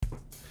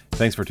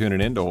Thanks for tuning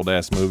in to Old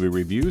Ass Movie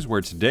Reviews,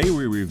 where today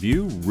we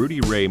review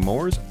Rudy Ray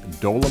Moore's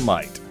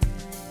Dolemite.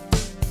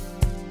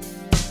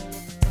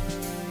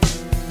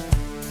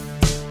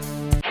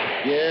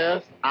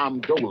 Yes,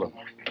 I'm Dolemite.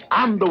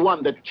 I'm the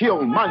one that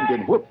killed Monday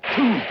and whooped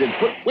Tuesday and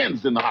put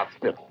Wednesday in the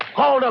hospital.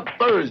 Called up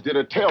Thursday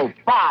to tell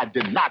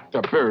Friday not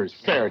to bury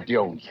Saturday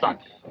on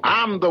Sunday.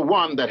 I'm the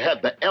one that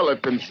had the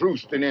elephants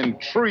roosting in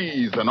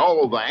trees and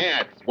all the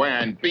ants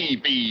wearing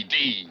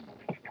BVD.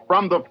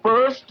 From the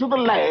first to the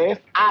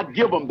last, I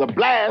give them the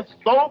blast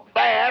so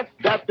fast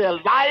that their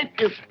life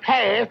is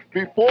past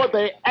before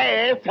their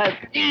ass has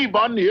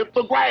even hit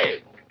the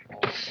grass.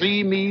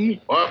 See me,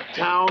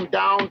 uptown,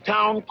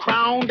 downtown,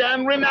 crowned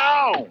and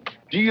renowned.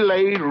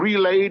 Delayed,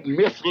 relayed,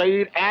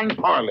 mislaid, and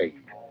parlayed.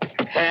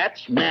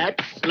 Hatch, match,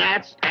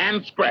 snatched,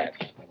 and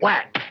scratched.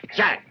 Whack,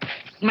 jack,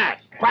 smack,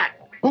 crack,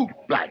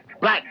 bootblack,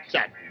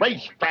 blackjack,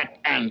 racetrack,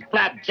 and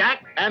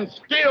flapjack, and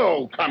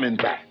still coming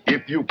back.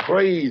 If you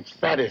crave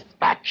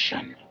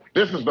satisfaction,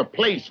 this is the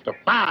place to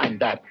find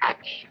that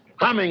action.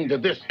 Coming to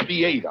this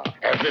theater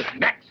as this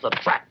next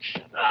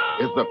attraction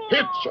is the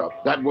picture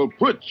that will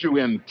put you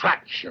in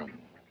traction.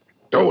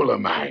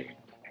 Dolemite,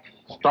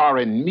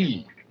 starring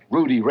me,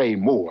 Rudy Ray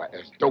Moore,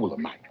 as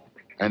Dolemite,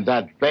 and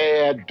that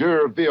bad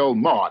D'Urville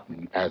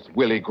Martin as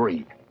Willie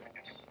Green.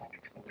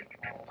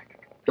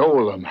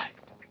 Dolemite,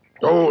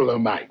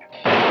 Dolemite.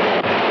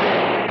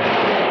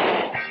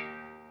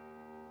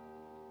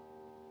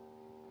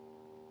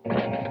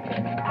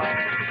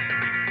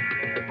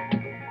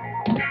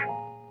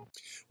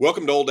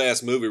 Welcome to Old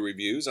Ass Movie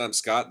Reviews. I'm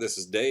Scott, this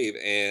is Dave,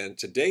 and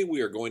today we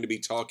are going to be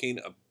talking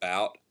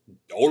about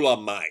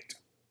Dolemite.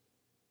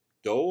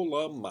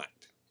 Dolemite.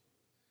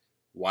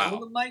 Wow.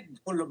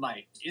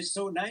 Dolemite is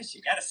so nice,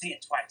 you gotta say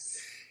it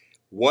twice.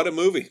 What a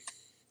movie.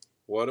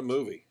 What a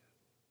movie.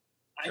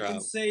 I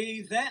can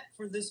say that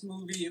for this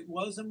movie, it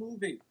was a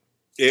movie.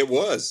 It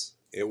was.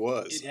 It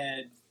was. It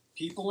had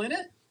people in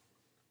it.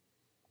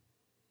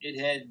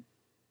 It had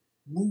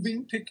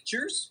moving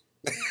pictures.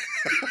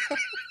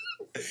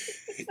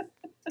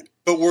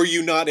 But were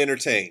you not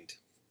entertained?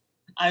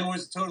 I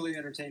was totally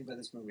entertained by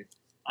this movie.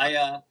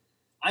 I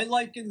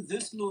likened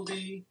this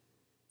movie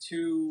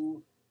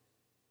to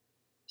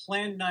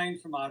Plan 9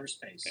 from Outer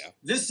Space. Yeah.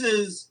 This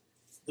is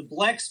the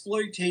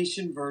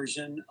blaxploitation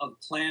version of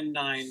Plan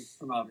 9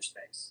 from Outer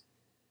Space.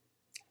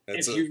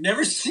 If you've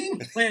never seen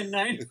Plan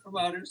 9 from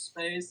Outer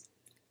Space,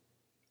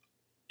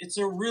 it's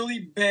a really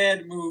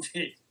bad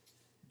movie.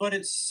 But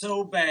it's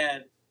so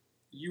bad,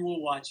 you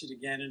will watch it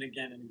again and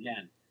again and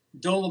again.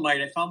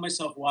 Dolemite, I found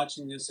myself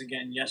watching this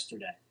again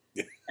yesterday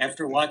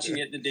after watching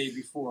it the day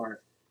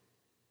before.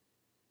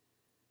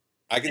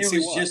 I can see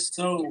why. It was just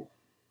so,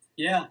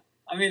 yeah.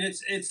 I mean,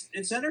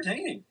 it's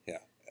entertaining. Yeah.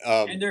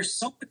 And there's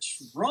so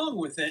much wrong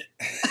with it.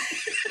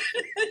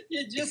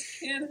 You just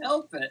can't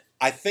help it.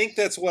 I think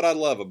that's what I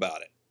love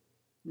about it.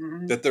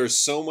 Mm-hmm. That there's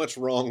so much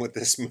wrong with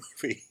this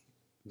movie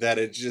that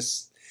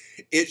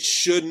it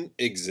shouldn't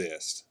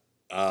exist.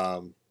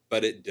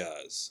 But it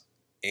does.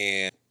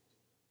 And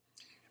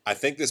I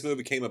think this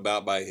movie came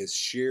about by his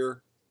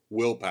sheer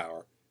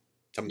willpower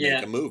to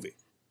make a movie.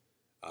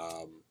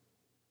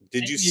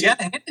 Did you see? You got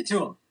to hand it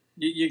to him.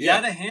 You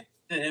got to hand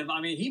it to him. I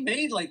mean, he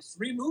made like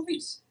 3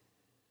 movies.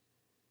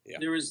 Yeah.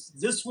 There was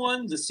this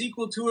one, the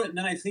sequel to it, and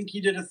then I think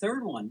he did a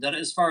third one. That,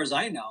 as far as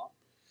I know,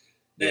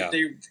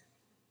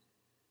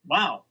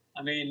 wow.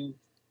 I mean,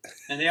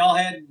 and they all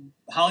had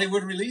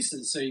Hollywood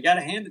releases, so you got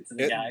to hand it to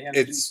the guy. I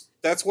mean,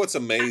 that's what's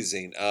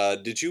amazing.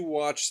 Did you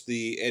watch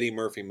the Eddie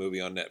Murphy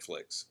movie on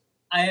Netflix?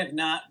 I have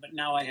not, but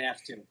now I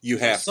have to. You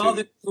have to. I saw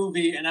the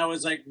movie, and I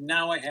was like,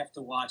 now I have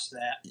to watch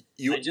that.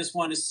 I just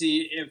want to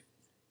see if...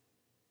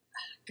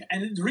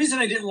 And the reason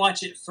I didn't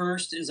watch it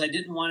first is I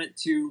didn't want it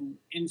to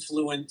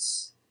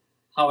influence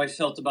how I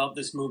felt about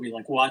this movie,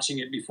 like watching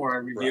it before I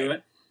review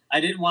it. I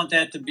didn't want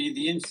that to be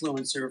the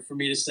influencer for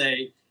me to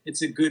say,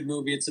 it's a good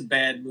movie, it's a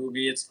bad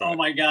movie, it's, oh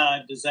my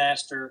God,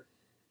 disaster.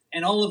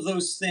 And all of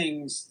those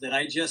things that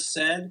I just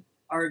said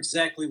are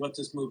exactly what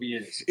this movie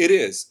is. It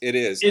is. It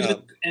is. It's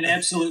an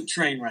absolute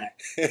train wreck.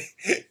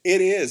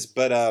 It is,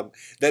 but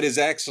that is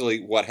actually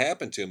what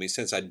happened to me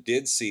since I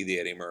did see the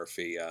Eddie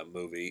Murphy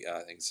movie.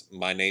 I think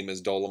My Name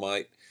is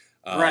Dolemite.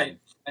 Right.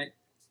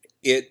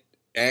 It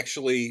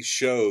actually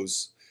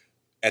shows,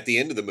 at the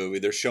end of the movie,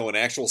 they're showing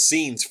actual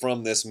scenes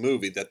from this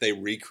movie that they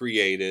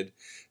recreated,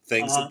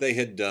 things that they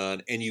had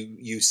done, and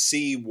you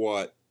see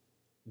what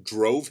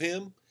drove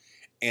him.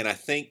 And I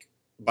think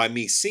by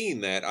me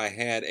seeing that, I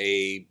had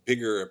a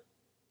bigger,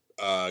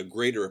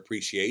 greater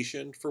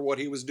appreciation for what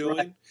he was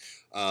doing.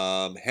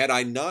 Right. Had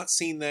I not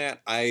seen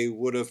that, I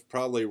would have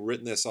probably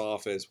written this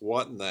off as,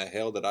 what in the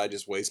hell did I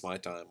just waste my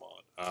time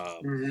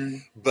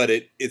on? But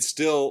it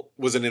still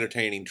was an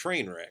entertaining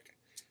train wreck.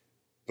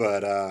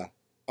 But,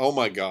 oh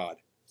my God.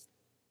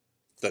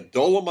 The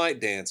Dolemite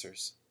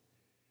Dancers.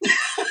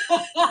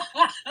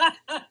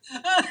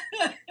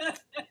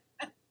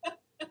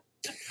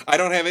 I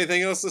don't have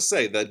anything else to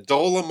say. The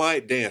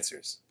Dolemite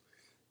Dancers.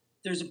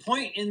 There's a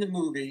point in the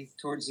movie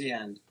towards the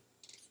end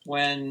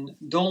when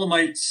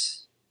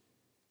Dolemite's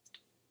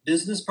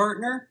business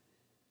partner,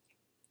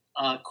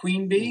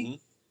 Queen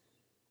Bee,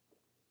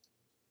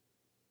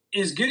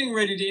 is getting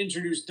ready to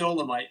introduce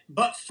Dolomite.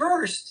 But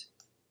first,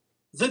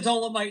 the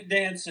Dolomite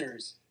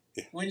dancers.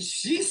 Yeah. When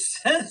she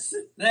says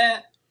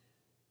that,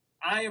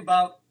 I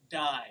about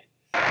died.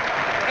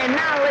 And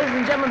now, ladies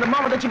and gentlemen, the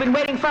moment that you've been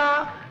waiting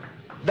for,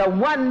 the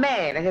one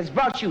man that has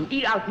brought you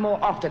eat out more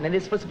often than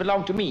it's supposed to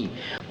belong to me.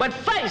 But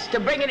first, to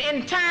bring it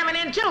in time and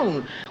in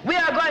tune, we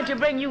are going to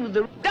bring you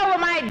the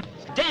Dolomite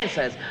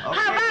dancers. Okay.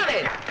 How about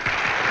it?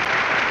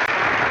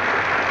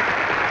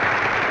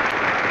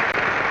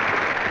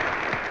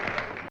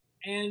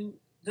 And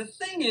the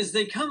thing is,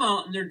 they come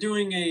out and they're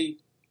doing a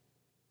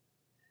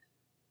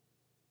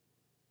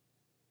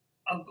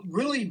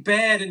really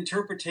bad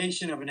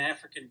interpretation of an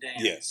African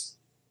dance. Yes.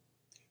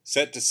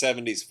 Set to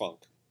 70s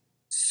funk.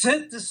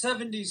 Set to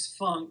 70s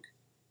funk,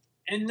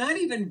 and not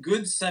even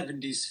good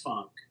 70s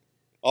funk.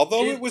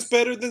 Although it was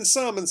better than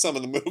some in some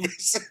of the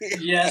movies.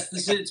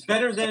 Yes, it's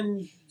better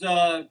than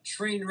the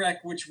train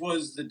wreck, which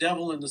was The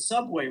Devil in the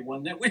Subway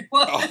one that we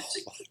watched.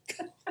 Oh,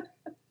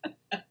 my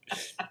God.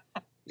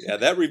 Yeah,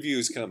 that review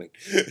is coming.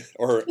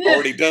 Or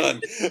already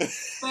done.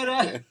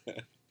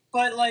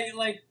 But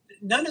like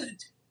none of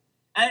it.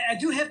 I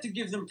do have to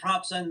give them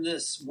props on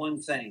this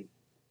one thing.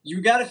 You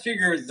got to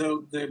figure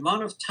the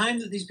amount of time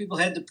that these people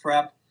had to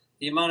prep,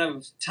 the amount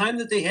of time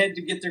that they had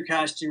to get their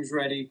costumes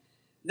ready.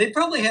 They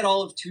probably had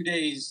all of 2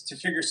 days to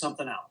figure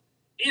something out.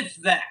 If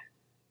that.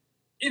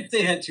 If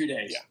they had 2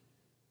 days. Yeah.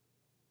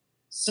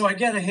 So I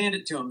got to hand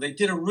it to them. They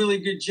did a really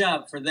good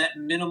job for that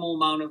minimal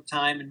amount of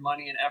time and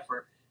money and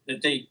effort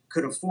that they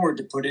could afford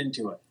to put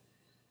into it.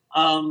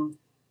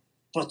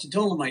 But the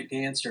Dolomite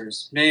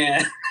dancers,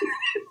 man.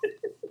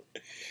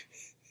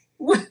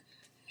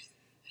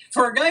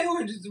 For a guy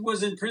who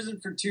was in prison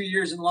for 2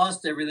 years and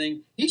lost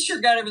everything, he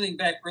sure got everything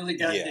back really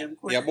goddamn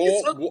quick. Yeah,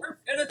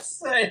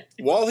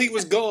 while he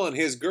was gone,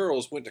 his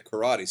girls went to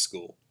karate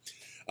school.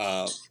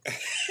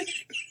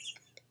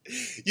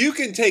 You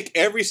can take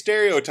every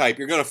stereotype.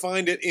 You're going to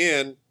find it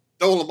in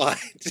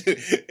Dolomite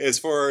as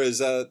far as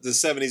the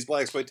 70s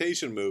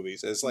blaxploitation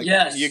movies. It's like,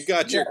 you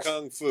got your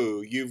kung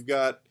fu. You've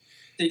got...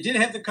 They did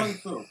have the kung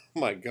fu. Oh,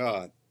 my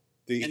God.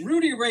 And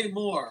Rudy Ray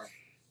Moore,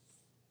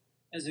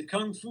 as a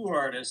kung fu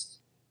artist...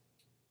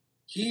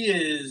 He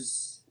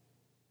is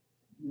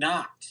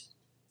not.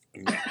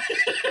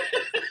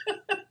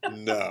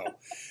 No,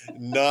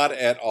 not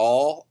at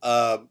all.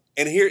 And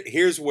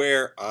here's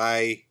where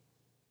I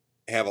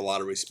have a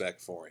lot of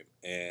respect for him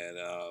and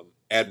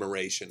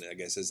admiration, I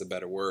guess is a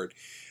better word,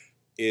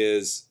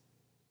 is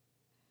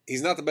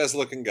he's not the best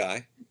looking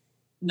guy.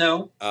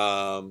 No.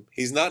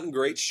 He's not in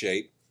great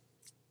shape.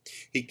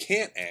 He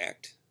can't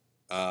act.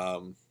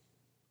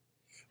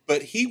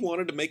 But he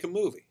wanted to make a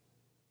movie.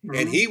 Mm-hmm.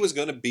 And he was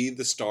going to be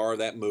the star of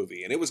that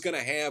movie. And it was going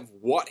to have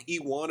what he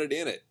wanted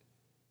in it.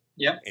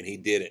 Yep. And he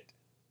did it.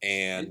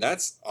 And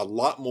that's a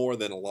lot more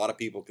than a lot of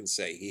people can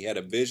say. He had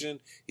a vision.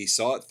 He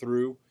saw it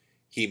through.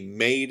 He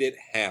made it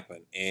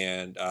happen.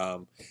 And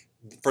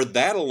for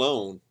that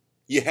alone,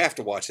 you have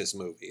to watch this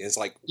movie. It's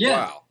like,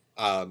 wow.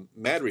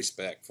 Mad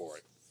respect for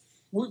it.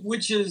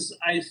 Which is,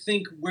 I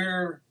think,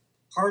 where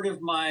part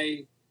of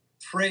my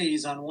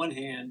praise on one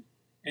hand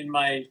and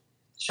my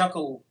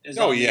chuckle is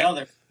on the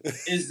other,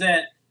 is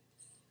that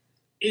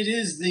it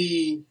is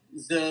the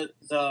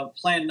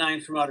Plan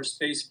 9 from Outer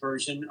Space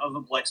version of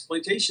a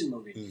blaxploitation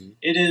movie. Mm-hmm.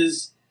 It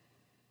is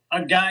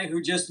a guy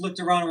who just looked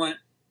around and went,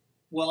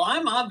 well,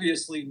 I'm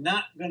obviously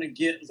not going to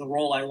get the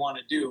role I want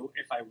to do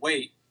if I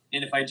wait.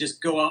 And if I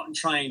just go out and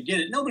try and get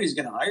it, nobody's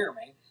going to hire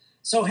me.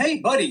 So, hey,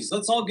 buddies,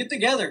 let's all get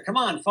together. Come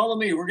on, follow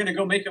me. We're going to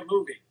go make a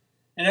movie.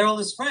 And all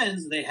his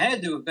friends, they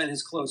had to have been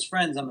his close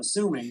friends, I'm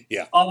assuming.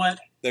 Yeah. All went,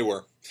 they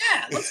were.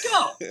 Yeah, let's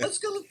go. Let's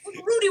go.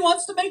 Rudy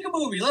wants to make a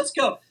movie. Let's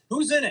go.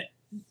 Who's in it?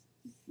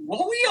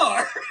 Well, we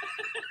are.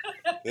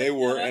 They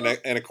were,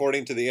 and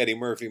according to the Eddie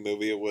Murphy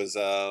movie, it was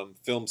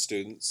film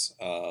students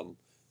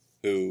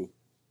who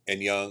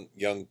and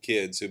young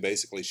kids who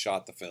basically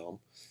shot the film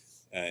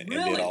and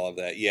did all of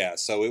that. Yeah,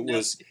 so it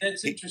was.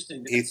 That's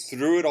interesting. He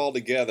threw it all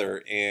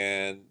together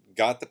and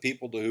got the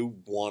people who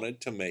wanted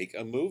to make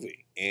a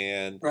movie,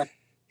 and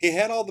he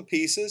had all the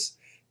pieces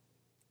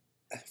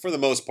for the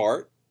most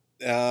part.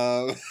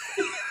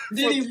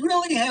 Did he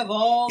really have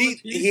all the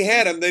pieces? He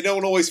had them. They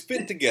don't always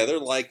fit together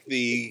like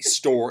the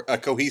story, a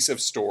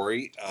cohesive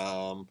story.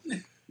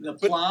 The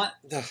plot.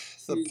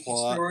 The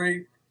plot.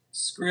 Story,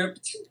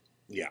 script.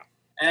 Yeah.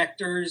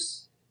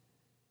 Actors.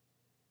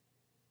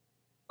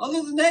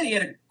 Other than that, he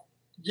had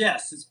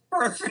yes, it's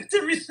perfect.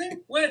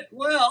 Everything went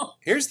well.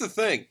 Here's the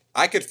thing.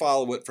 I could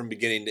follow it from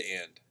beginning to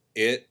end.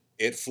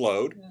 It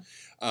flowed.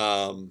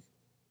 Yeah.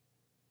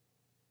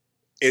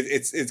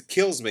 It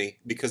kills me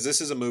because this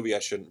is a movie I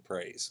shouldn't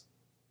praise.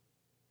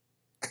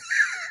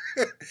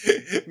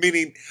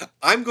 Meaning,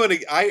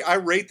 I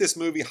rate this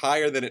movie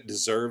higher than it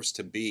deserves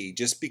to be,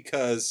 just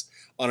because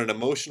on an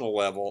emotional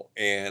level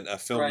and a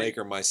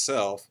filmmaker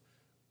myself,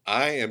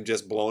 I am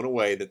just blown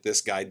away that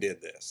this guy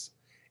did this,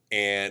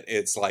 and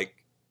it's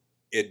like,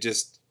 it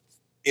just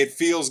It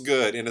feels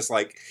good, and it's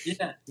like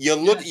you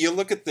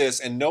look at this,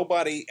 and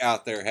nobody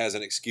out there has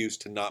an excuse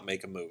to not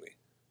make a movie.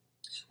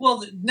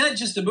 Well, not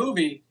just a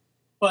movie,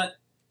 but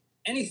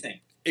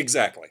anything.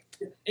 Exactly.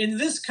 In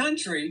this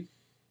country,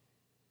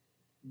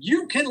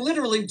 you can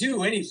literally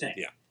do anything.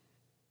 Yeah.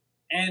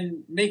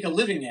 And make a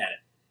living at it.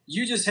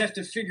 You just have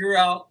to figure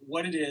out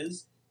what it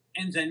is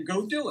and then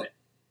go do it.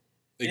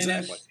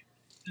 Exactly.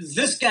 And if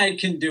this guy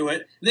can do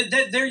it,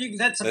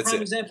 that's a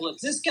prime example. If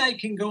this guy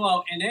can go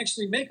out and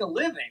actually make a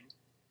living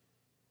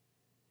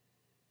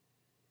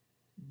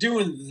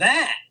doing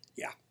that,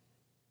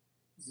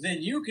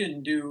 then you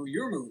can do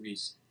your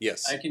movies.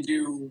 Yes. I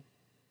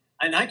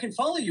can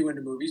follow you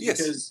into movies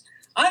because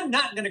I'm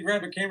not going to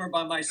grab a camera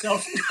by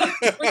myself,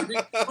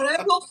 but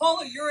I will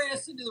follow your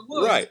ass into the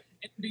woods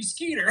and be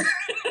Skeeter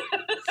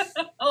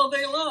all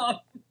day long.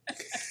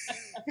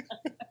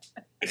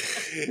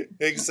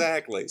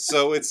 Exactly.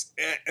 So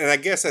and I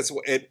guess that's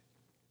what it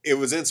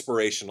was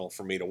inspirational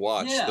for me to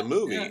watch the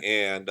movie,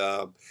 and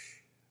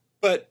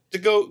but to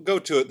go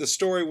to it, the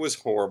story was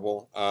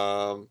horrible,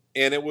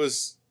 and it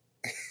was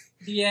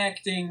the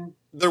acting.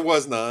 There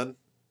was none.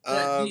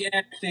 The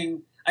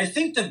acting. I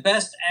think the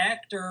best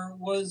actor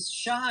was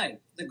Shy,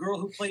 the girl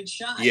who played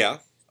Shy. Yeah,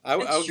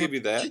 I'll give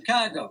you that.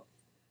 Chicago.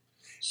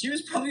 She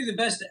was probably the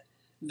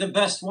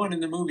best one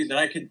in the movie that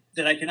I can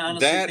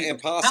honestly that think and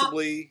of.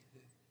 possibly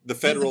the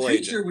federal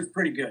agent. The Preacher was was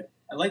pretty good.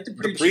 I like the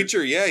Preacher. The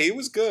Preacher, yeah, he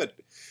was good.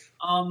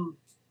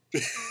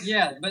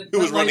 Yeah, but who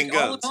was running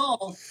guns?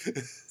 All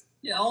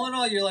in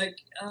all, you're like,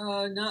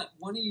 not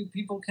one of you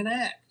people can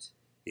act.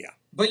 Yeah.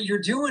 But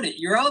you're doing it.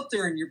 You're out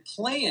there and you're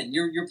playing.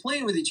 You're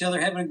playing with each other,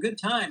 having a good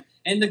time,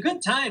 and the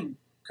good time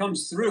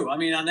comes through. I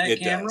mean, on that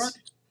camera. Does.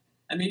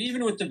 I mean,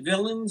 even with the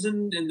villains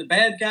and the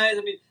bad guys.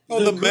 I mean,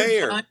 the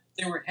mayor time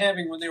they were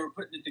having when they were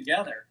putting it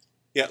together.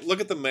 Yeah, look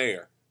at the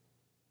mayor.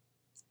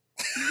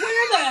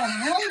 Where the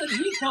hell did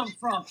he come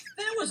from?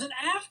 That was an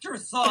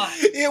afterthought.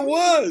 It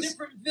was.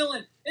 Different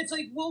villain. It's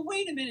like, well,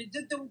 wait a minute.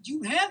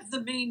 You have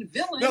the main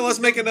villain. No, let's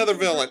make another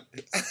villain.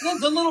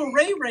 The little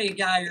Ray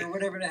guy or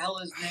whatever the hell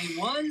his name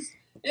was.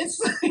 It's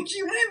like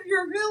you have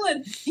your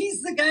villain.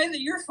 He's the guy that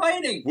you're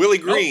fighting. Willie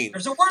Green. Nope,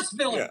 there's a worse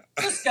villain. Yeah.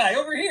 This guy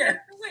over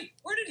here. Wait,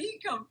 where did he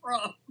come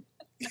from?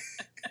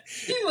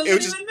 He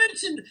wasn't even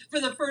mentioned for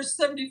the first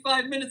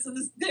 75 minutes of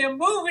this damn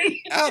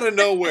movie. Out of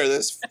nowhere,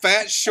 this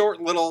fat, short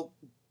little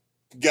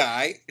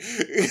guy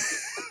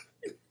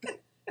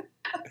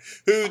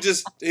who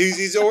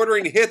he's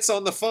ordering hits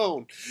on the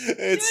phone.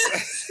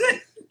 It's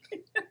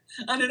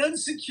on an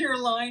unsecure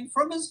line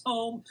from his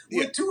home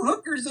with two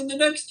hookers in the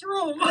next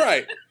room.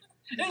 Right.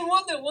 And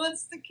one that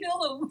wants to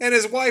kill him. And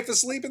his wife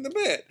asleep in the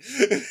bed.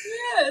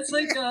 Yeah, it's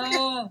like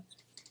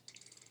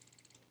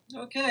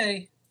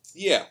okay.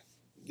 Yeah.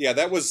 Yeah,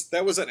 that was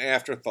an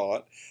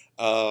afterthought.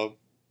 And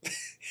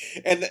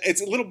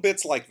it's little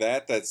bits like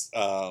that's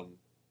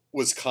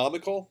was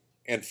comical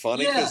and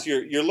funny because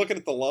you're looking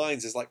at the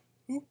lines. It's like,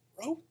 who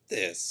wrote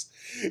this?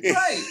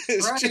 Right,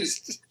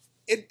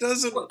 it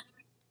doesn't work.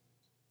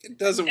 And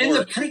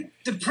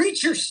the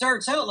Preacher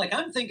starts out like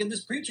I'm thinking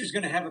this Preacher's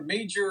going to have a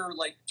major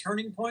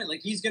turning point. Like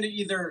he's going to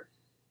either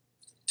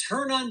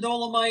turn on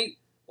Dolomite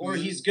or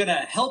he's going to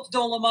help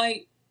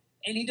Dolomite,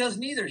 and he does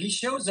neither. He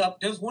shows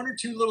up, does one or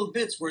two little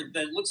bits where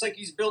that looks like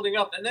he's building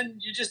up, and then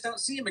you just don't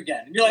see him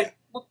again. And you're like,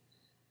 well,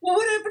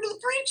 what happened to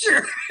the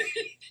Preacher?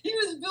 He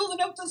was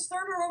building up to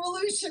start a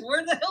revolution.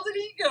 Where the hell did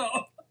he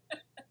go?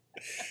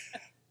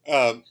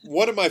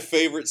 One of my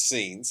favorite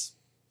scenes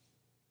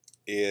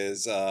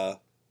is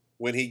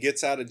when he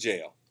gets out of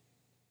jail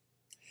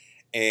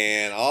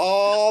and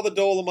all the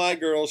Dolomite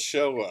girls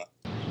show up.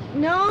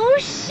 No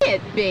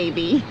shit,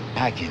 baby.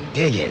 I can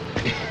dig it.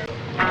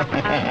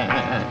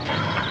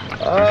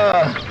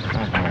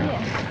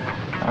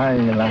 I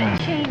ain't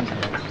lying.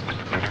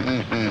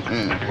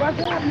 What's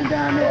happening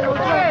down there?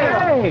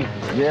 Hey!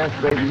 Yes,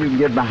 baby, you can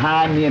get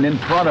behind me and in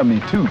front of me,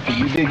 too. Can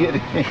you dig it?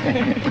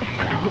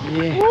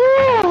 Yeah.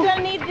 Woo!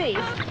 Gonna need these.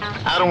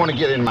 I don't want to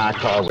get in my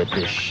car with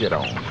this shit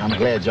on. I'm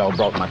glad y'all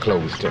brought my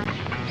clothes to me.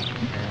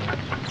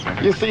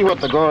 You see what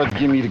the guards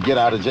give me to get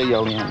out of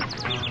jail in?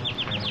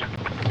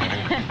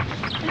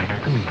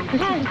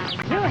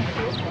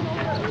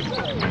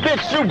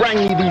 Bitch, you bring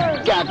me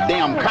these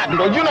goddamn cotton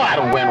drawers. You know I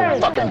don't wear no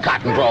fucking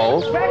cotton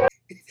drawers.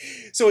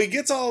 So he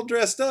gets all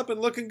dressed up and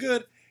looking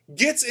good,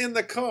 gets in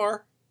the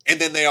car, and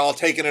then they all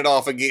taking it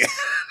off again.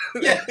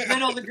 Yeah,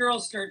 then all the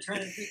girls start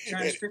trying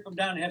to strip him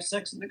down and have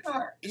sex in the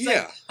car. It's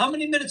like, how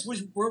many minutes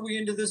were we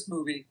into this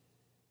movie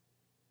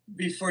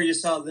before you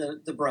saw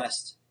the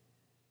breast?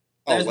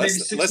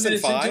 Less than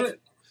 5?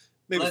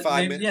 Maybe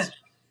 5 minutes.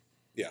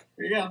 Yeah.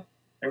 There you go.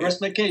 I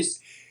rest my case.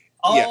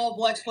 All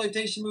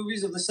blaxploitation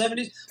movies of the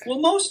 70s. Well,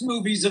 most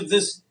movies of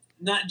this,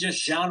 not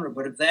just genre,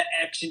 but of that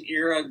action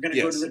era, are going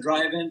to go to the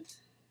drive-in.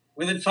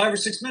 Within 5 or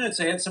 6 minutes,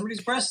 they had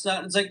somebody's breasts out.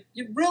 And it's like,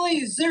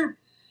 is there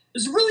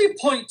really a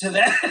point to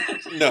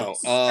that? No.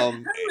 How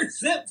is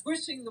that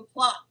pushing the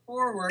plot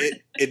forward?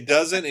 It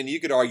doesn't, and you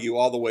could argue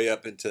all the way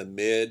up into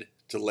mid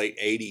to late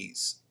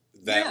 80s.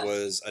 That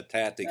was a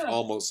tactic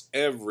almost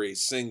every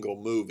single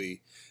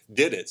movie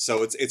did it.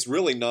 So it's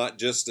really not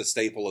just a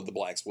staple of the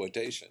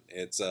blaxploitation.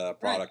 It's a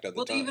product of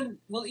the time.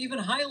 Even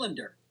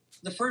Highlander,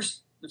 the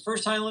first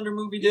Highlander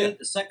movie did it.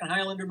 The second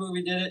Highlander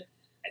movie did it.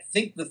 I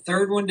think the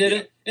third one did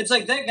it. It's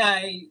like that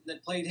guy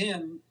that played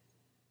him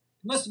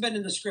must have been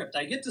in the script.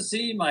 I get to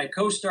see my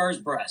co-star's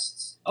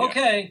breasts.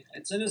 Okay,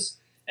 it's in his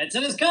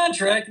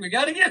contract. We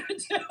got to give it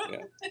to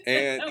him.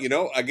 And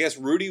I guess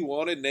Rudy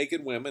wanted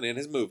naked women in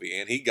his movie,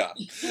 and he got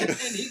them.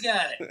 And he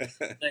got it.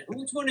 Like,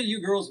 which one of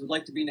you girls would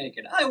like to be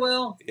naked? I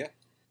will. Yeah.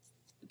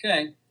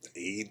 Okay.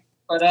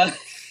 But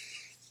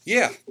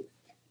yeah.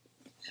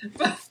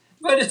 But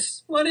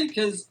it's funny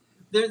because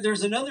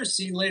there's another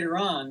scene later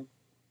on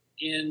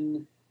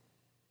in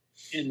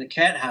the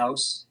cat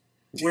house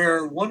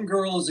where one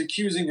girl is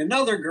accusing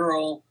another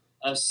girl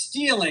of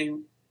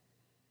stealing,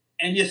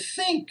 and you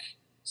think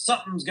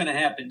something's going to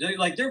happen.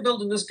 Like, they're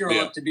building this girl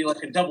up to be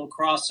like a double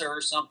crosser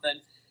or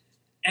something.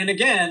 And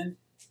again,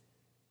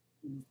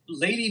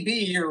 Lady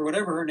B, or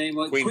whatever her name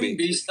was, Queen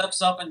B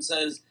steps up and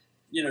says,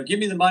 give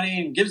me the money,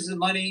 and gives the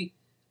money.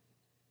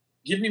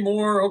 Give me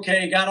more.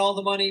 Okay, got all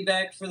the money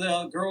back for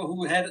the girl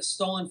who had it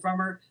stolen from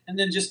her, and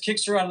then just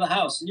kicks her out of the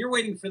house. And you're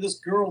waiting for this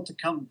girl to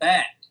come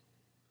back,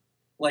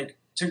 like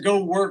to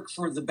go work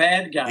for the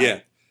bad guy. Yeah.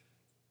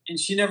 And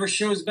she never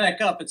shows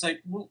back up. It's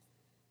like, well,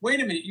 wait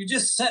a minute, you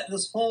just set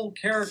this whole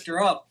character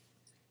up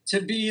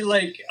to be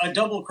like a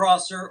double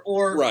crosser,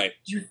 or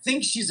you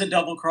think she's a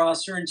double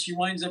crosser and she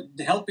winds up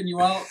helping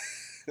you out.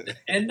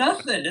 And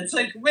nothing. It's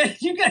like, man,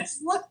 you guys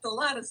left a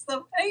lot of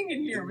stuff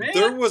hanging here, man.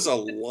 There was a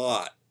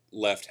lot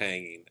left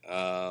hanging.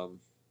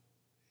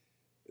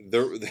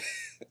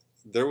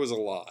 There was a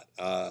lot.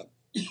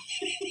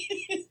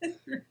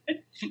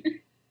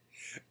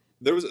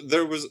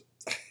 There was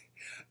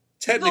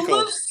technical. The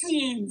love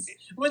scenes.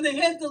 When they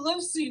had the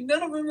love scene,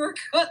 none of them were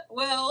cut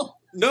well.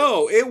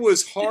 No, it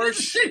was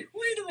harsh. Wait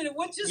a minute,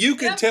 what just You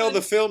could tell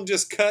the film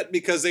just cut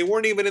because they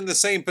weren't even in the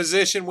same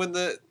position when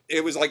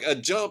it was like a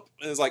jump,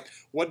 and it's like,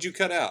 what'd you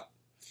cut out?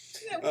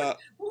 Yeah,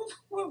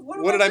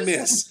 what did I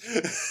miss?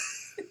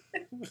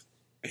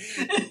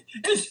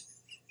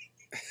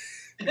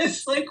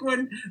 It's like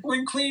when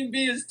Queen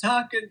Bee is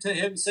talking to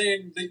him,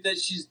 saying that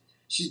she's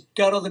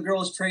got all the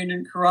girls trained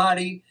in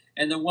karate,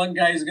 and the one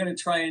guy is going to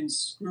try and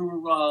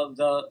screw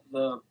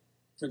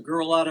the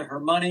girl out of her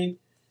money,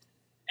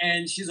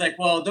 and she's like,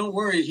 "Well, don't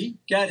worry, he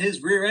got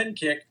his rear end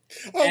kicked."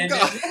 Oh,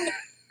 God.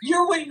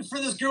 You're waiting for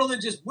this girl to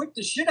just whip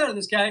the shit out of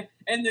this guy,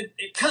 and it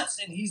cuts,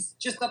 and he's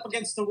just up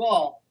against the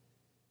wall.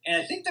 And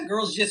I think the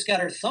girl's just got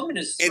her thumb in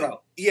his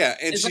throat. And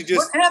it's she like,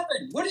 just... What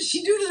happened? What did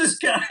she do to this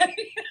guy?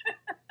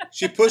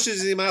 She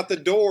pushes him out the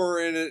door,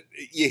 and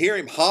you hear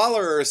him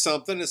holler or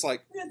something. It's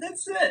like... Yeah,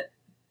 that's it.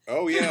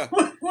 Oh, yeah.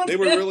 They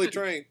were really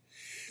trained.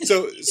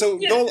 So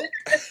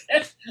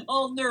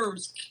all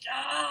nerves.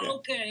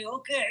 Okay.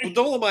 Well,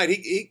 Dolomite,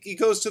 he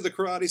goes to the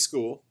karate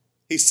school.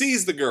 He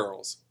sees the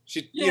girls.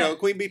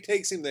 Queen Bee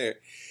takes him there.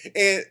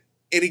 And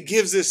he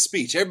gives this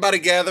speech. Everybody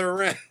gather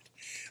around.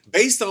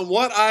 Based on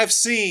what I've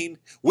seen,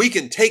 we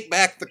can take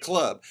back the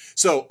club.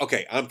 So,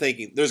 okay, I'm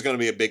thinking there's going to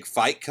be a big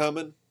fight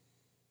coming.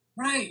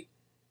 Right.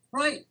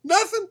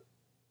 Nothing.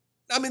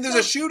 I mean, there's a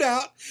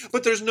shootout,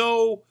 but there's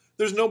no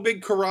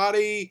big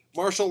karate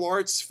martial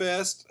arts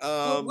fest.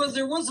 Well,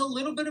 there was a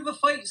little bit of a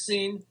fight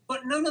scene,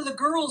 but none of the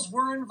girls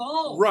were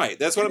involved. Right,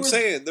 that's what I'm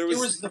saying. There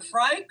was the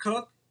fry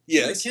cook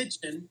in the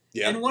kitchen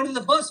and one of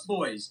the bus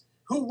boys,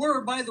 who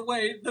were, by the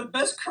way, the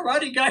best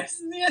karate guys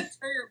in the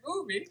entire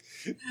movie.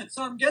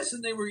 So I'm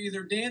guessing they were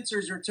either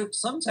dancers or took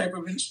some type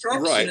of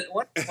instruction at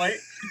one point,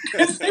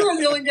 because they were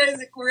the only guys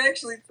that were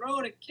actually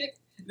throwing a kick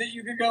that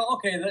you could go,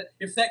 okay,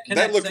 if that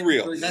connects, that looked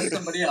real. That's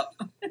somebody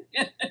up.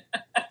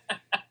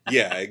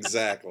 Yeah,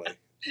 exactly.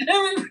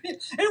 And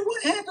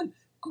what happened?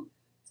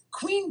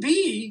 Queen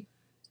Bee,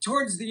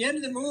 towards the end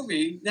of the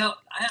movie. Now,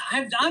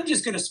 I'm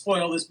just going to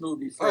spoil this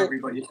movie for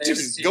everybody.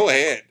 Just go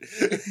ahead.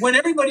 When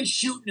everybody's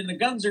shooting and the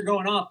guns are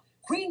going off,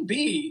 Queen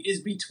Bee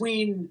is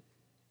between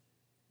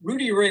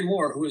Rudy Ray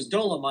Moore, who is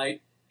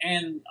Dolomite,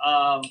 and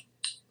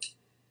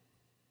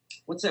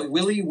what's that?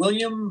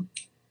 William?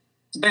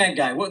 The bad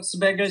guy. What's the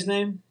bad guy's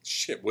name?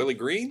 Shit, Willie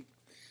Green?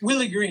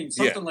 Willie Green,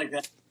 something like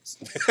that.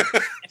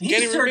 And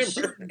Can't even remember.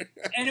 Shooting,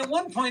 and at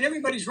one point,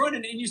 everybody's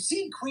running, and you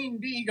see Queen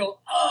Bee go,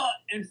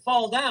 and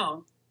fall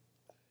down,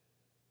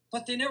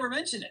 but they never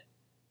mention it.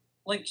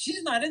 Like,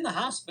 she's not in the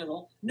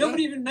hospital.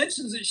 Nobody even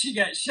mentions that she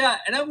got shot.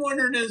 And I'm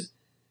wondering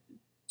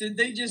did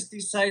they just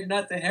decide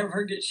not to have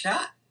her get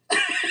shot?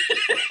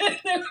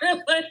 They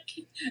were like,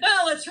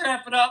 let's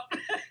wrap it up.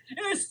 It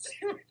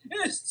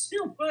was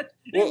too much.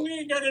 We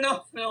ain't got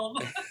enough film.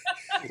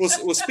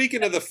 well,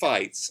 speaking of the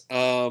fights,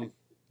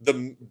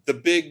 the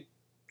big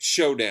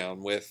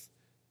showdown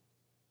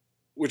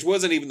which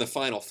wasn't even the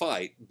final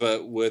fight,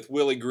 but with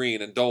Willie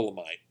Green and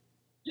Dolomite.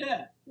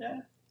 Yeah.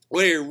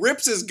 Where he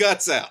rips his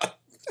guts out.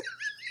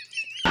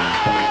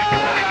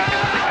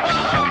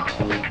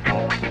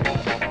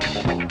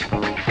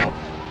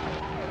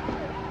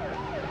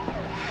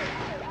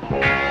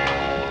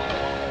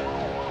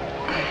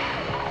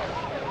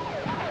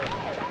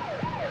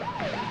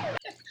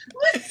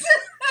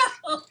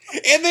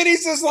 And then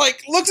he's just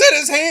like, looks at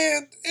his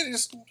hand, and he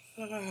just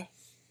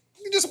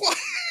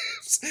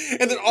wipes.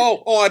 And then,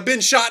 I've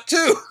been shot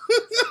too.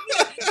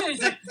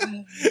 He's like,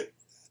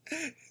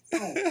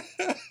 oh.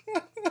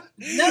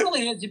 Not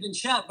only has he been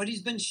shot, but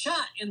he's been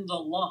shot in the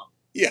lung.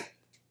 Yeah.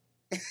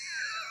 And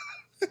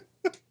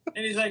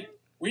he's like,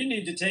 we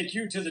need to take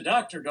you to the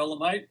doctor,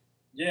 Dolomite.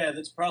 Yeah,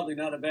 that's probably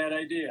not a bad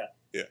idea.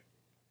 Yeah.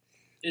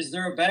 Is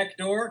there a back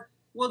door?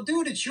 Well,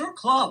 dude, it's your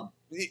club.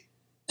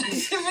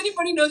 If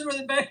anybody knows where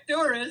the back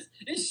door is,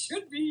 it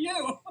should be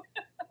you.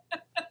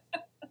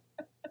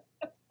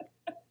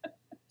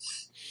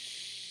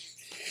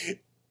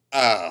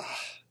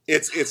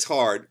 It's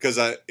hard because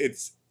I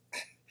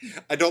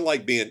don't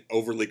like being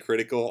overly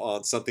critical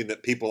on something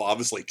that people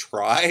obviously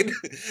tried.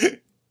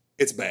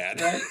 It's bad.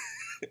 Right?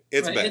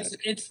 It's bad.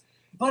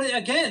 But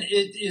again,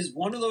 it is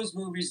one of those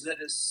movies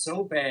that is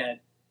so bad.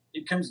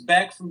 It comes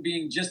back from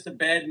being just a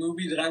bad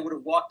movie that I would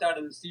have walked out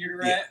of the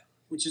theater at,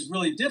 which is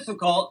really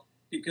difficult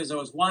because I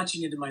was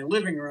watching it in my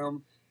living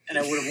room and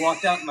I would have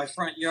walked out in my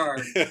front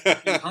yard in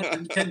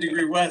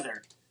 110-degree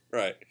weather.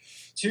 Right.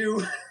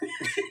 To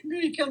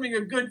becoming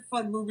a good,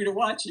 fun movie to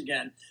watch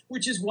again,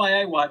 which is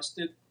why I watched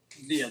it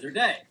the other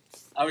day.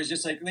 I was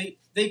just like,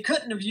 they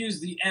couldn't have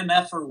used the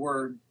MFer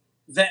word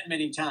that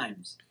many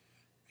times.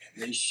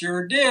 They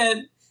sure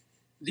did.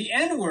 The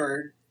N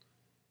word,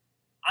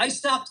 I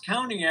stopped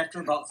counting after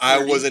about 30.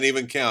 I wasn't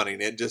even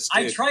counting.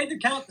 I tried to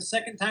count the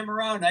second time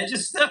around. I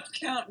just stopped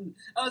counting.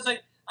 I was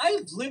like,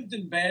 I've lived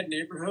in bad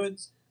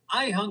neighborhoods.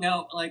 I hung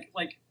out,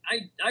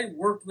 I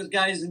worked with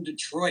guys in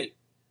Detroit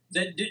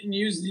that didn't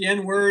use the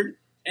N word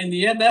and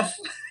the MF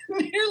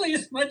nearly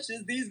as much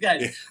as these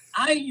guys. Yeah.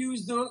 I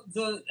use the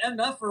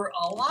MFer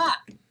a lot.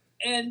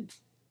 And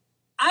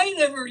I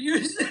never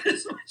used it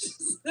as much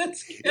as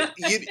this guy.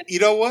 You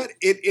know what?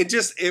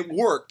 It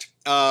worked.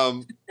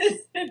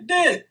 It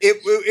did.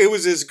 It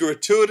was as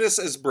gratuitous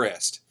as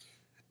breast.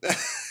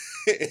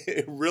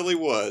 It really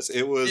was.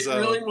 It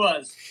really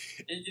was.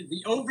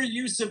 The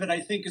overuse of it, I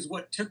think, is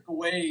what took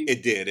away.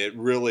 It did. It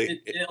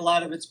really a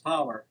lot of its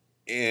power.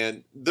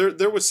 And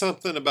there was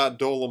something about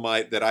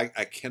Dolomite that I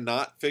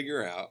cannot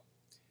figure out.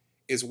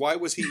 Is why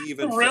was he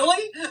even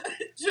really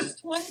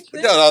just one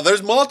thing? No,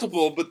 there's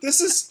multiple, but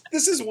this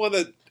is one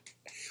that.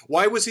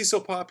 Why was he so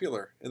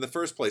popular in the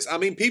first place? I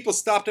mean, people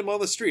stopped him on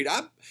the street.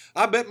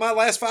 I bet my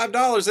last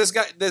 $5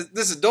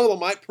 this is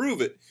Dolomite.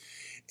 Prove it.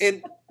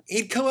 And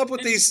he'd come up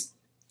with these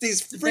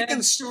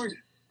freaking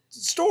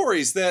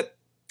stories that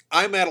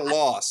I'm at a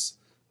loss.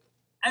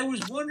 I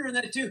was wondering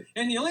that too.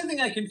 And the only thing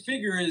I can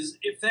figure is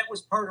if that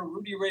was part of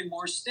Rudy Ray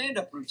Moore's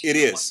stand-up routine. It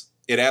is.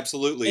 It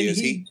absolutely is.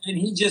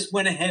 He just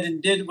went ahead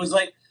and was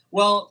like,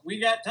 well, we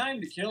got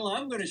time to kill.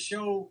 I'm going to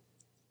show,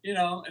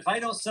 if I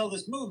don't sell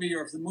this movie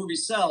or if the movie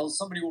sells,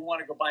 somebody will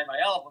want to go buy my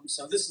album.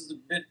 So this is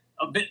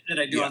a bit that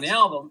I do on the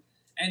album.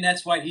 And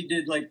that's why he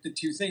did like the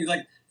two things,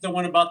 like the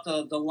one about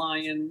the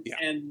lion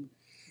and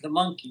the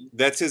monkey.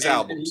 That's his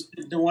album.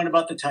 The one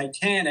about the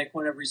Titanic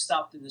whenever he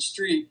stopped in the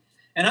street.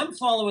 And I'm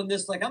following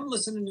this, like I'm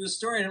listening to the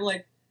story and I'm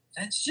like,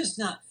 that's just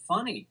not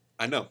funny.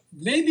 I know.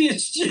 Maybe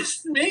it's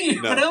just me,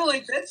 but I'm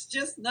like, that's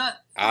just not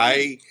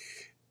funny.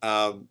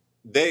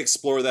 They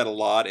explore that a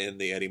lot in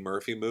the Eddie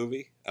Murphy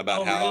movie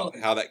about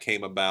how that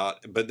came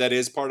about. But that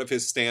is part of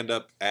his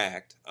stand-up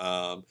act.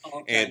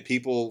 And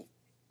people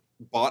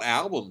bought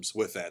albums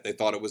with that. They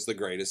thought it was the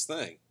greatest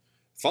thing.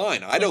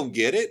 Fine. I don't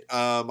get it.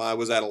 I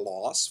was at a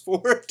loss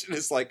for it. And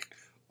it's like,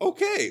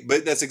 okay.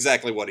 But that's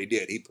exactly what he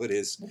did. He put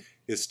his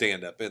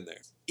stand-up in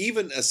there.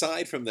 Even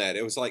aside from that,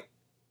 it was like,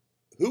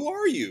 who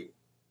are you?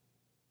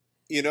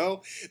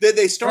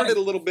 They started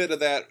a little bit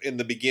of that in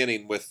the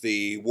beginning with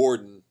the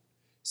warden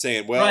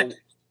saying, well,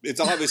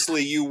 it's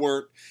obviously you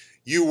weren't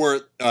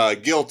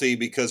guilty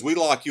because we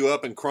lock you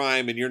up and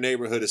crime in your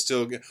neighborhood is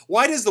still good.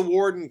 Why does the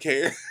warden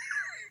care?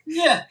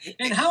 Yeah.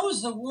 And how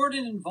is the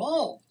warden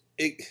involved?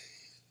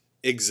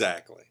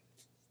 Exactly.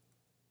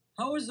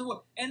 How is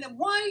and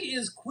why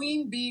is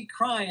Queen Bee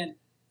crying?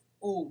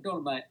 Oh,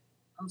 Dolomite,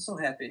 I'm so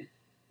happy.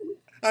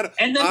 I'm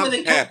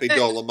happy,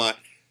 Dolomite.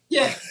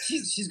 Yeah,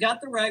 she's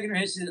got the rag in her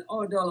hand. She says,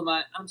 oh,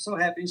 Dolomite, I'm so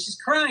happy. And she's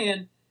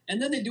crying. And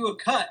then they do a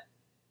cut.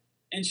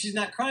 And she's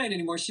not crying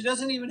anymore. She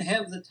doesn't even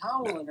have the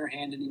towel in her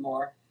hand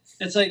anymore.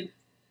 It's like,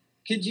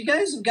 could you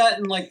guys have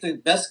gotten like the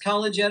best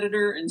college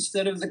editor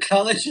instead of the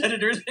college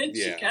editor that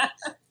you got?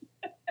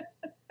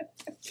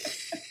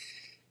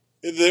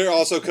 There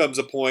also comes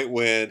a point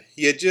when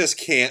you just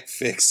can't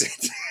fix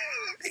it.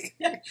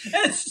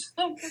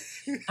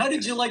 How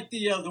did you like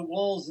the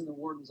walls in the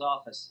warden's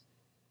office?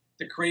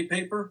 The crepe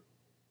paper?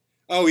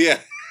 Oh, yeah.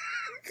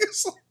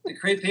 The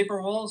crepe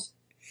paper walls?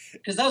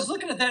 Because I was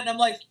looking at that and I'm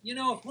like,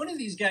 if one of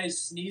these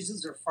guys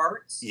sneezes or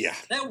farts,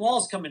 that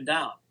wall's coming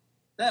down.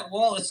 That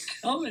wall is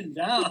coming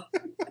down.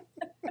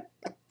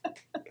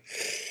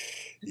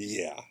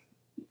 Yeah.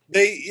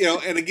 They,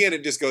 and again,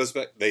 it just goes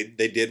back. They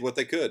did what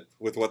they could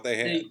with what they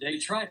had. They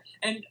tried.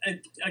 And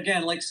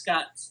again, like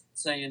Scott's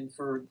saying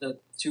for the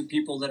two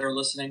people that are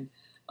listening,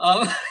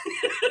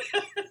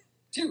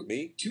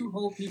 two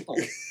whole people.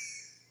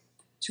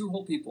 Two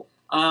whole people.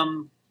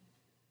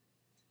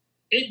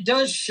 it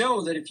does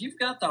show that if you've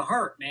got the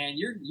heart, man,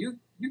 you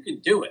can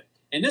do it.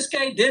 And this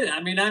guy did it.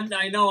 I mean,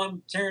 I know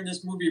I'm tearing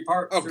this movie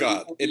apart. Oh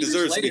God, it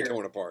deserves to be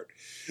torn apart.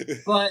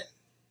 But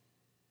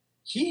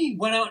he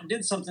went out and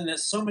did something that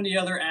so many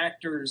other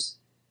actors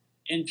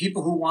and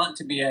people who want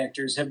to be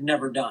actors have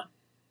never done.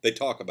 They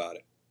talk about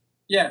it.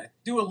 Yeah,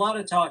 do a lot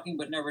of talking,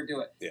 but never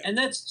do it. Yeah. And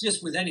that's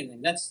just with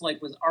anything. That's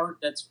like with art.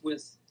 That's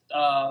with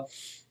the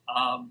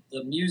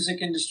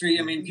music industry.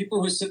 I mean,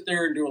 people who sit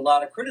there and do a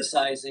lot of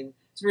criticizing.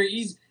 It's very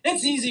easy.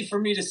 It's easy for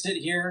me to sit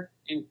here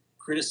and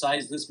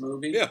criticize this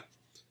movie. Yeah.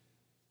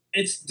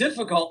 It's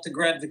difficult to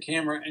grab the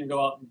camera and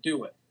go out and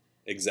do it.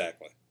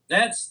 Exactly.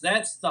 That's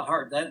the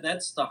heart.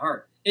 That's the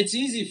heart. It's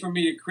easy for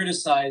me to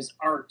criticize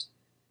art.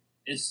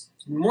 It's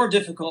more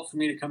difficult for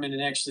me to come in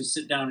and actually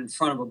sit down in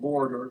front of a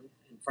board or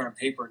in front of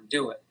paper and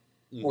do it.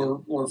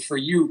 Or for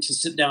you to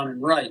sit down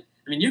and write.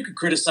 I mean, you could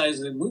criticize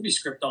a movie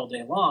script all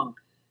day long,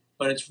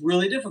 but it's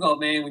really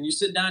difficult, man, when you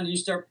sit down and you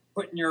start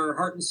putting your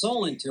heart and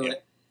soul into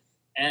it.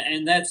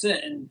 And that's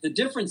it. And the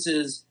difference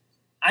is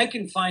I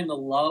can find the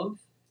love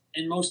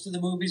in most of the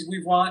movies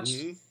we've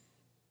watched,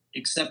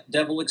 except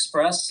Devil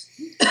Express.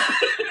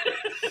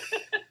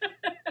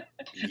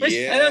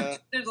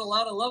 There's a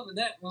lot of love in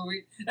that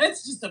movie.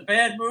 That's just a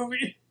bad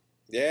movie.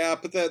 Yeah, I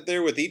put that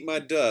there with Eat My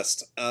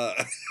Dust.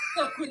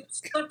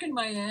 Stuck in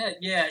my head.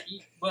 Yeah,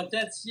 but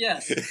that's,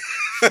 yes.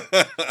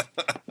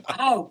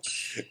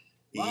 Ouch.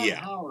 Ron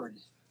Howard.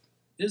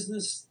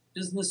 Business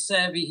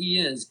savvy he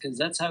is, because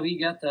that's how he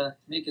got to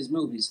make his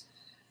movies.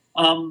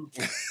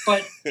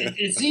 But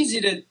it's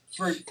easy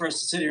for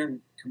us to sit here and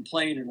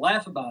complain and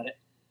laugh about it.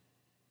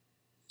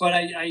 But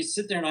I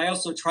sit there and I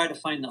also try to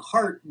find the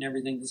heart in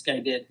everything this guy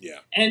did. Yeah.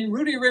 And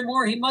Rudy Ray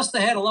Moore, he must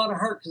have had a lot of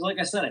heart because, like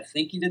I said, I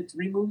think he did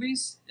 3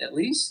 movies at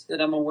least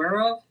that I'm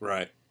aware of.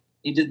 Right.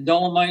 He did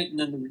Dolomite and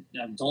then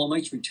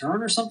Dolomite's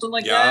Return or something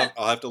like that. Yeah,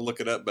 I'll have to look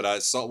it up. But I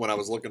saw when I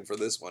was looking for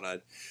this one,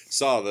 I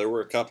saw there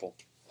were a couple.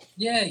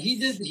 Yeah, he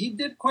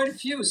did quite a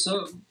few.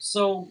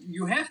 So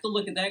you have to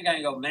look at that guy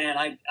and go, man,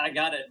 I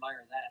gotta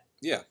admire that.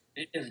 Yeah.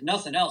 If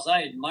nothing else,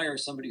 I admire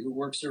somebody who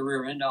works their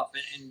rear end off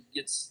and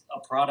gets a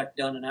product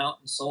done and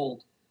out and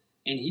sold.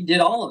 And he did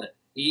all of it.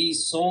 He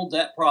sold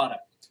that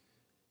product.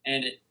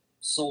 And it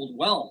sold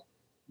well.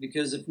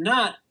 Because if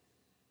not,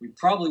 we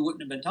probably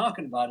wouldn't have been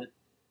talking about it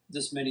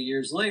this many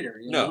years later.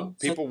 You know?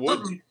 People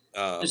would.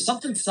 There's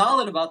something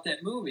solid about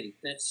that movie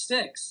that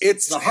sticks.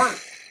 It's the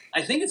heart.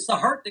 I think it's the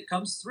heart that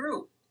comes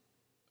through.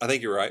 I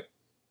think you're right.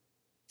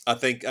 I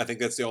think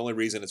that's the only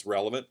reason it's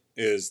relevant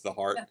is the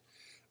heart.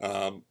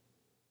 Yeah.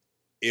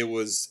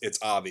 It's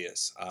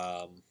obvious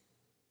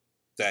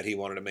that he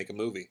wanted to make a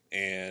movie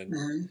and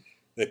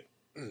that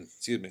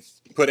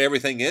put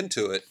everything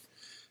into it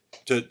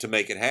to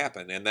make it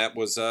happen. And that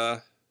was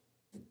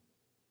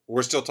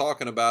we're still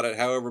talking about it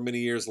however many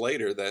years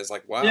later. That's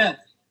like, wow,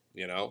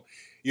 you know,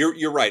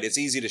 you're right. It's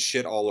easy to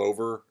shit all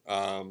over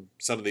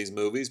some of these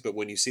movies, but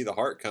when you see the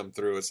heart come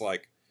through, it's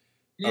like,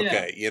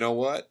 okay, you know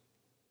what?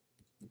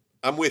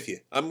 I'm with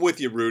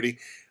you, Rudy.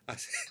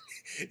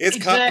 It's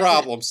got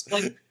problems.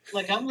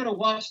 Like I'm going to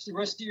watch the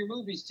rest of your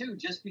movies too,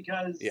 just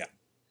because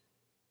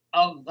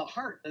of the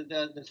heart,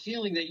 the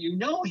feeling that you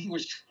know he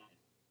was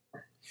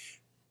trying.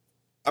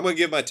 I'm going to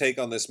give my take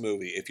on this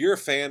movie. If you're a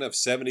fan of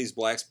 70s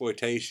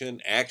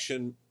blaxploitation,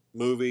 action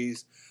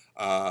movies,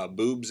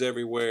 boobs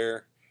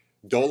everywhere,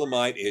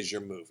 Dolomite is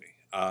your movie.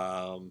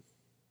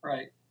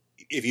 Right.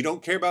 If you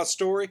don't care about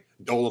story,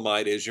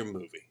 Dolomite is your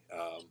movie.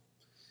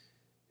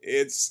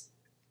 It's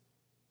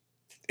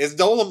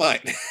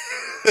Dolomite.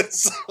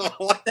 That's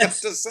all I have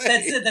to say.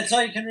 That's it. That's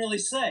all you can really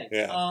say.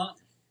 Yeah.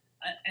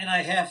 And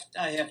I have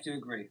to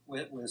agree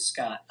with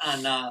Scott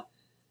on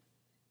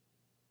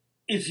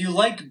if you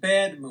like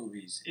bad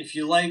movies, if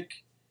you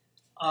like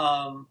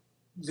the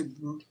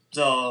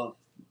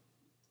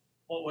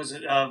what was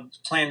it,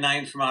 Plan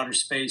 9 from Outer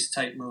Space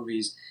type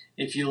movies,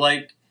 if you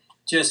like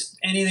just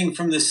anything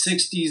from the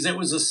 60s that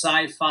was a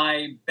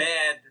sci-fi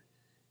bad,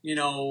 you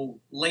know,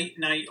 late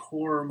night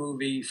horror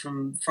movie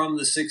from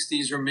the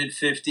 60s or mid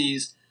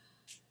 50s.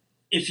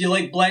 If you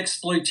like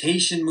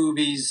blaxploitation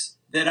movies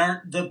that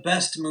aren't the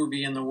best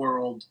movie in the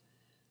world,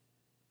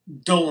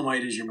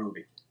 Dolomite is your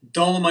movie.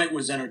 Dolomite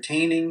was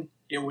entertaining.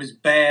 It was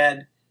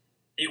bad.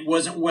 It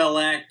wasn't well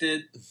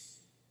acted.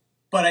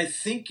 But I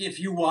think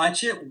if you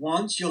watch it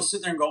once, you'll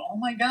sit there and go, oh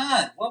my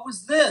God, what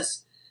was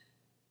this?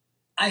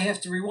 I have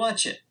to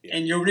rewatch it. Yeah.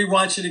 And you'll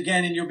rewatch it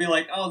again and you'll be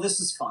like, oh,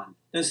 this is fun.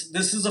 This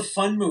is a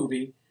fun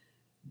movie.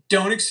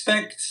 Don't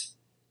expect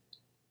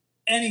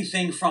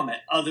anything from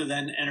it other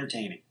than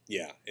entertaining.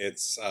 Yeah,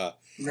 it's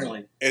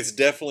really. It's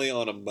definitely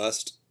on a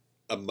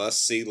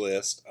must see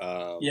list.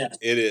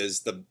 It is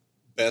the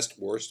best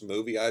worst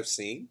movie I've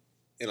seen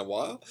in a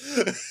while.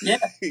 Yeah,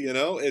 you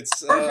know,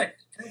 it's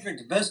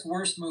perfect. Best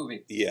worst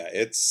movie. Yeah,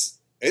 it's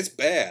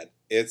bad.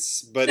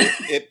 But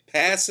it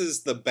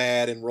passes the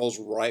bad and rolls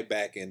right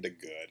back into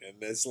good. And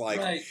it's like,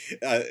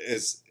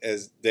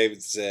 as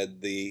David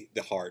said, the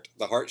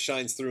heart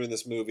shines through in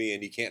this movie,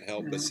 and you can't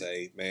help but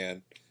say,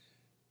 man,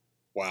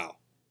 wow.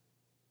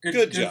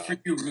 Good job. For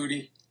you,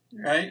 Rudy.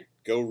 Right?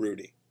 Go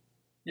Rudy.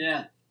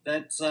 Yeah,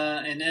 that's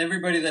and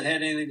everybody that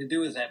had anything to do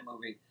with that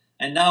movie.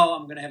 And now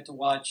I'm going to have to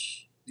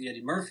watch the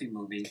Eddie Murphy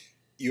movie.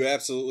 You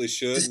absolutely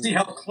should. To see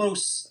how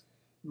close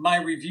my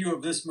review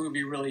of this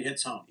movie really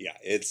hits home. Yeah,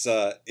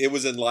 it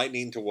was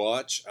enlightening to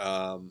watch.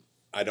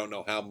 I don't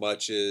know how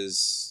much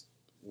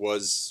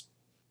was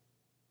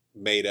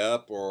made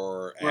up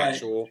or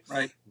actual,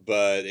 right.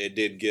 But it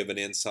did give an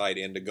insight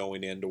into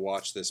going in to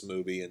watch this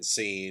movie and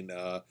seeing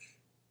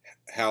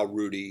how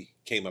Rudy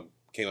came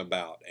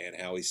about and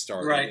how he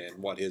started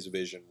and what his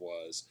vision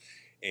was,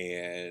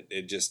 and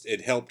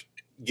it helped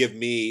give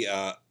me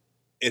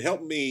it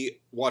helped me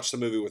watch the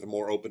movie with a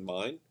more open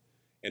mind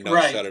and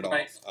not shut it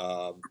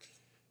off,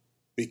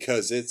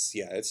 because it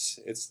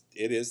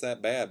is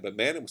that bad. But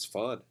man, it was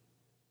fun.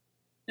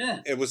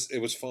 Yeah, it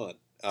was fun.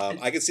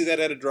 I can see that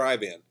at a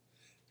drive-in,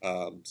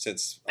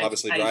 since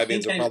obviously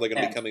drive-ins are probably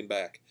going to be coming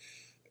back.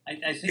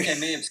 I think I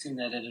may have seen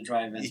that at a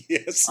drive-in.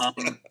 Yes,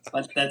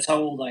 but that's how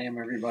old I am.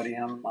 Everybody,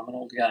 I'm an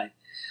old guy.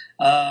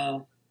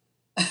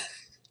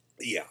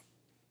 Yeah.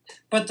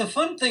 But the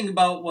fun thing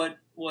about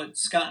what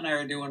Scott and I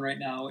are doing right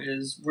now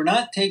is we're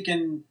not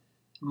taking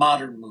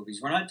modern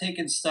movies. We're not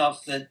taking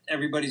stuff that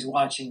everybody's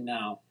watching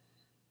now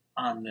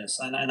on this.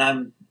 And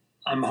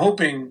I'm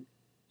hoping,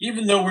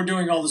 even though we're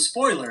doing all the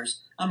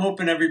spoilers, I'm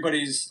hoping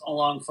everybody's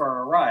along for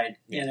our ride,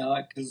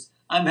 because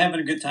I'm having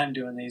a good time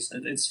doing these.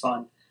 It's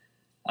fun.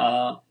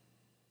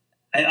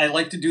 I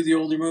like to do the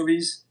older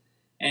movies,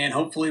 and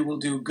hopefully we'll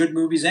do good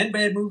movies and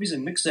bad movies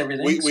and mix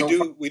everything.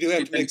 We do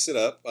have to mix it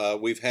up.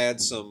 We've had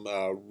some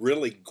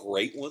really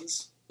great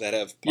ones that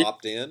have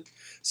popped in,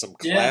 some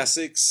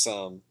classics,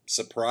 some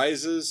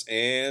surprises,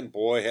 and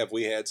boy, have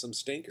we had some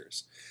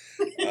stinkers.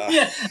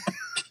 Yeah,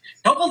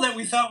 a couple that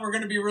we thought were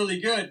going to be really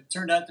good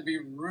turned out to be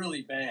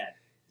really bad.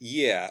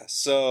 Yeah,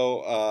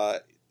 so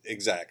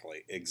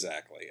exactly.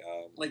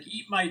 Like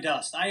Eat My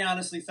Dust. I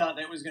honestly thought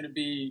that was going to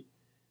be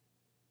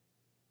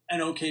an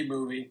okay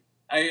movie.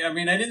 I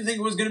mean, I didn't think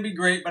it was going to be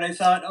great, but I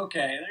thought, okay,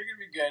 they're going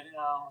to be good.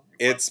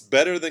 It's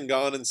better than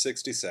Gone in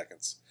 60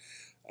 Seconds.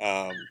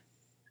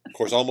 Of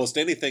course, almost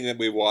anything that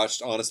we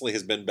watched, honestly,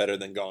 has been better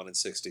than Gone in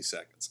 60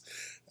 Seconds.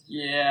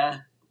 Yeah,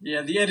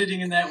 the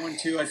editing in that one,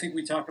 too. I think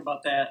we talk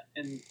about that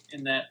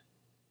in that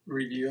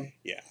review.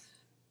 Yeah.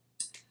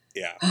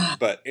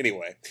 But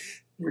anyway.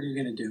 What are you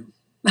going to do?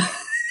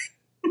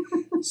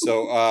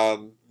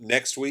 So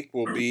next week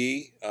will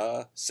be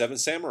Seven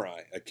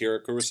Samurai,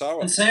 Akira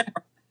Kurosawa.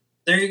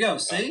 There you go.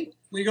 See?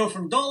 We go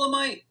from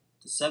Dolomite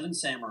to Seven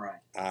Samurai.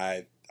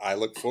 I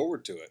look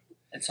forward to it.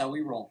 That's how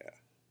we roll. Yeah.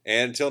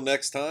 And until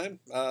next time,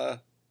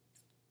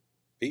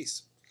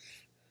 peace.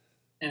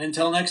 And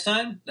until next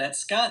time, that's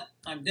Scott.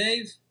 I'm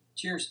Dave.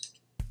 Cheers.